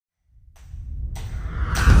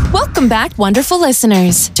Welcome back, wonderful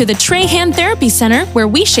listeners, to the Trahan Therapy Center, where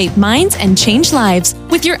we shape minds and change lives,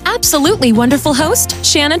 with your absolutely wonderful host,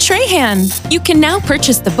 Shanna Trahan. You can now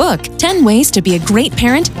purchase the book, 10 Ways to Be a Great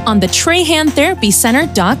Parent, on the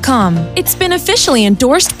TrahanTherapyCenter.com. It's been officially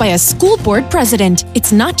endorsed by a school board president.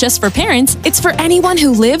 It's not just for parents, it's for anyone who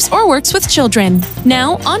lives or works with children.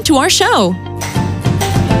 Now, on to our show.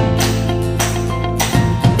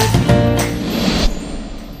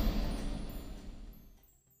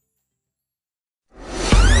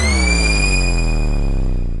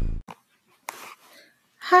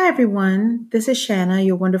 Hi, everyone. This is Shanna,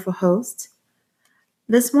 your wonderful host.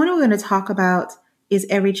 This morning, we're going to talk about, is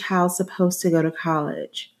every child supposed to go to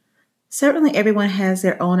college? Certainly, everyone has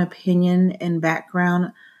their own opinion and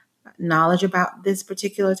background knowledge about this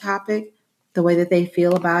particular topic, the way that they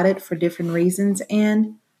feel about it for different reasons,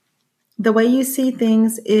 and the way you see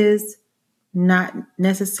things is not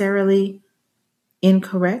necessarily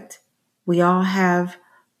incorrect. We all have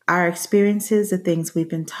our experiences, the things we've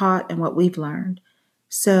been taught, and what we've learned.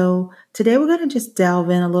 So today we're going to just delve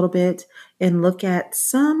in a little bit and look at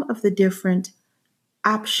some of the different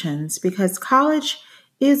options, because college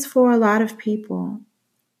is for a lot of people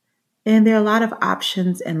and there are a lot of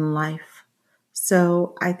options in life.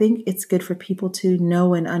 So I think it's good for people to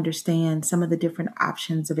know and understand some of the different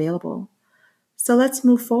options available. So let's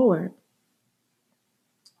move forward.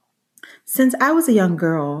 Since I was a young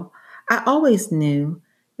girl, I always knew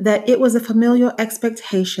that it was a familial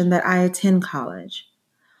expectation that I attend college.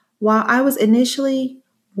 While I was initially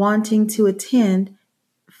wanting to attend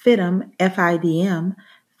FIDM, FIDM,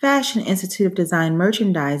 Fashion Institute of Design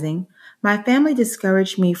Merchandising, my family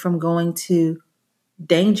discouraged me from going to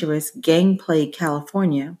dangerous, gang-plagued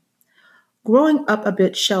California. Growing up a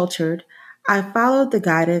bit sheltered, I followed the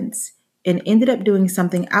guidance and ended up doing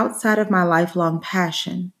something outside of my lifelong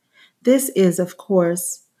passion. This is, of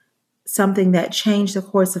course, something that changed the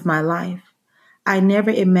course of my life. I never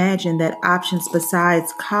imagined that options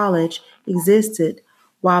besides college existed.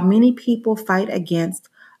 While many people fight against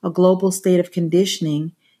a global state of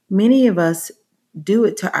conditioning, many of us do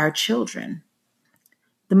it to our children.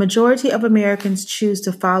 The majority of Americans choose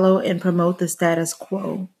to follow and promote the status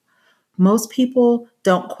quo. Most people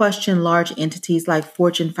don't question large entities like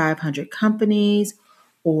Fortune 500 companies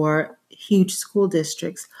or huge school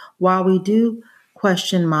districts, while we do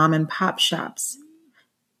question mom and pop shops.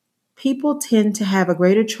 People tend to have a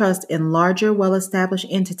greater trust in larger, well-established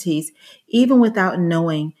entities, even without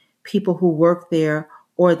knowing people who work there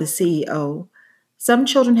or the CEO. Some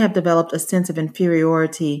children have developed a sense of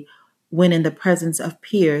inferiority when in the presence of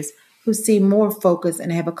peers who seem more focused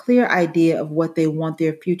and have a clear idea of what they want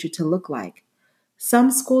their future to look like. Some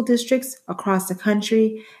school districts across the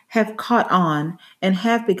country have caught on and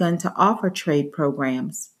have begun to offer trade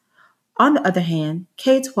programs. On the other hand,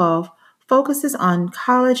 K-12 focuses on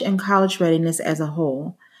college and college readiness as a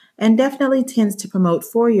whole, and definitely tends to promote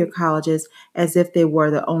four-year colleges as if they were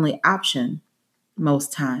the only option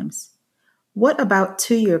most times. What about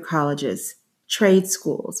two-year colleges, trade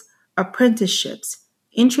schools, apprenticeships,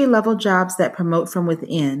 entry-level jobs that promote from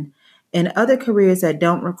within, and other careers that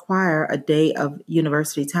don't require a day of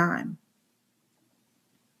university time?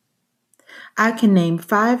 I can name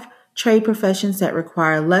 5 trade professions that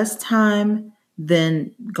require less time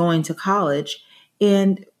than going to college,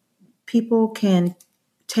 and people can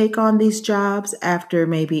take on these jobs after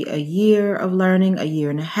maybe a year of learning, a year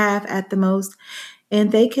and a half at the most,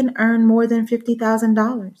 and they can earn more than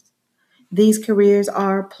 $50,000. These careers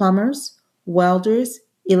are plumbers, welders,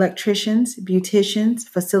 electricians, beauticians,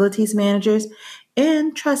 facilities managers,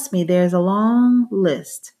 and trust me, there's a long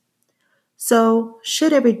list. So,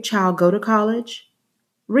 should every child go to college?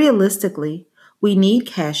 Realistically, we need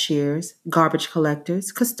cashiers, garbage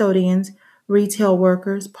collectors, custodians, retail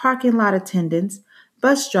workers, parking lot attendants,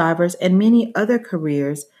 bus drivers, and many other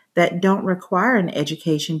careers that don't require an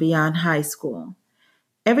education beyond high school.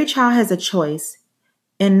 Every child has a choice,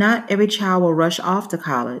 and not every child will rush off to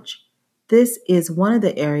college. This is one of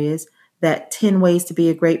the areas that 10 Ways to Be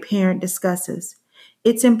a Great Parent discusses.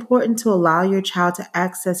 It's important to allow your child to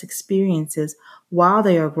access experiences while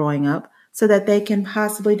they are growing up so that they can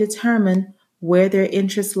possibly determine where their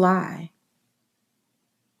interests lie.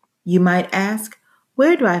 You might ask,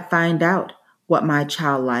 where do I find out what my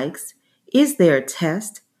child likes? Is there a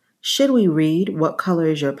test? Should we read What Color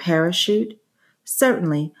is Your Parachute?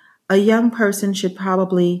 Certainly, a young person should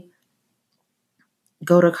probably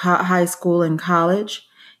go to high school and college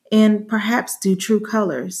and perhaps do True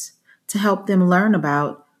Colors to help them learn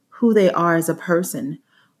about who they are as a person,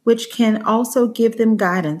 which can also give them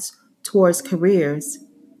guidance towards careers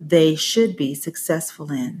they should be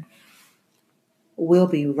successful in. We'll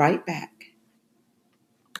be right back.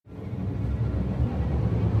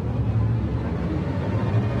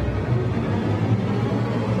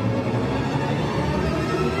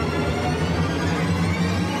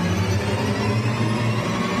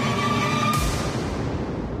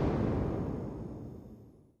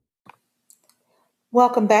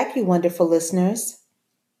 Welcome back, you wonderful listeners.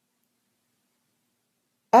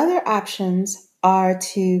 Other options are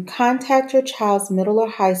to contact your child's middle or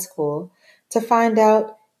high school to find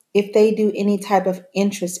out if they do any type of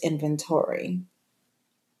interest inventory.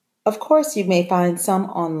 Of course, you may find some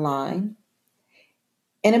online.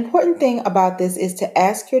 An important thing about this is to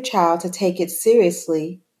ask your child to take it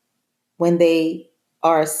seriously when they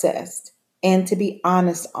are assessed and to be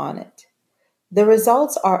honest on it. The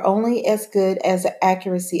results are only as good as the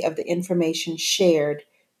accuracy of the information shared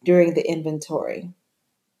during the inventory.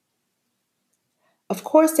 Of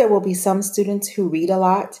course, there will be some students who read a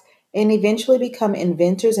lot and eventually become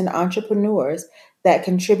inventors and entrepreneurs that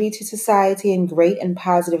contribute to society in great and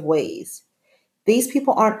positive ways. These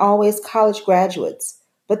people aren't always college graduates,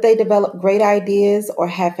 but they develop great ideas or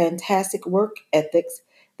have fantastic work ethics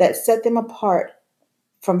that set them apart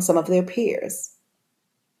from some of their peers.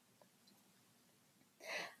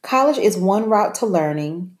 College is one route to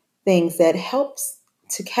learning things that helps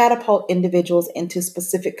to catapult individuals into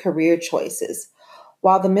specific career choices,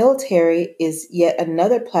 while the military is yet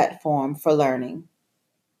another platform for learning.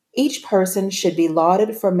 Each person should be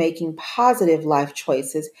lauded for making positive life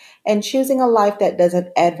choices and choosing a life that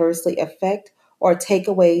doesn't adversely affect or take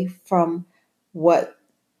away from what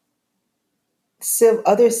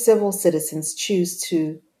other civil citizens choose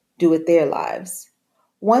to do with their lives.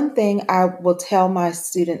 One thing I will tell my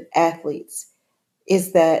student athletes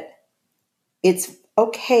is that it's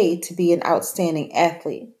okay to be an outstanding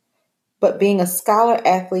athlete, but being a scholar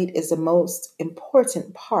athlete is the most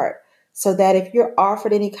important part, so that if you're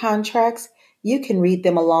offered any contracts, you can read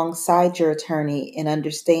them alongside your attorney and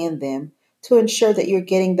understand them to ensure that you're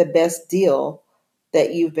getting the best deal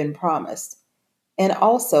that you've been promised. And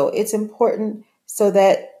also, it's important so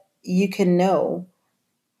that you can know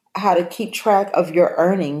how to keep track of your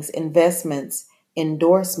earnings, investments,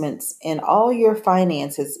 endorsements, and all your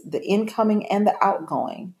finances, the incoming and the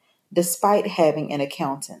outgoing, despite having an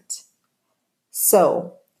accountant.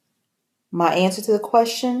 So, my answer to the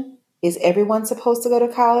question, is everyone supposed to go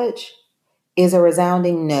to college? Is a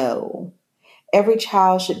resounding no. Every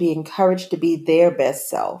child should be encouraged to be their best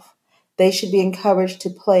self. They should be encouraged to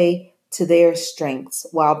play to their strengths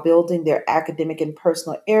while building their academic and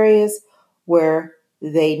personal areas where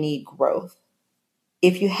they need growth.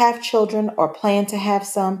 If you have children or plan to have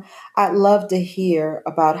some, I'd love to hear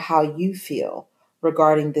about how you feel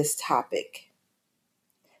regarding this topic.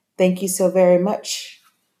 Thank you so very much.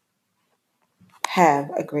 Have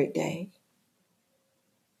a great day.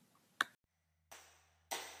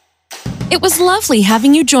 It was lovely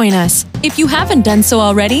having you join us. If you haven't done so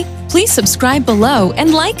already, please subscribe below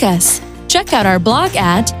and like us. Check out our blog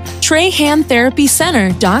at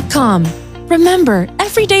TrahanTherapyCenter.com. Remember,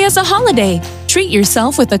 every day is a holiday. Treat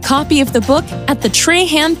yourself with a copy of the book at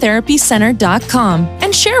TrahanTherapyCenter.com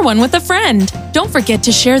and share one with a friend. Don't forget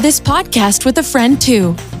to share this podcast with a friend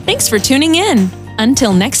too. Thanks for tuning in.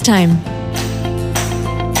 Until next time.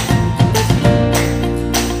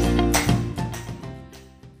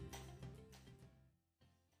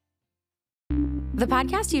 The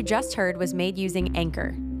podcast you just heard was made using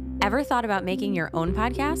Anchor. Ever thought about making your own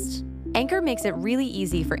podcast? Anchor makes it really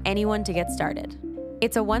easy for anyone to get started.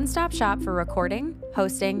 It's a one-stop shop for recording,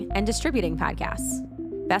 hosting, and distributing podcasts.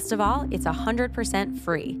 Best of all, it's 100%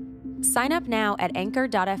 free. Sign up now at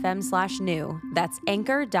anchor.fm/new. That's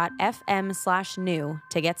anchor.fm/new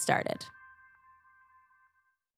to get started.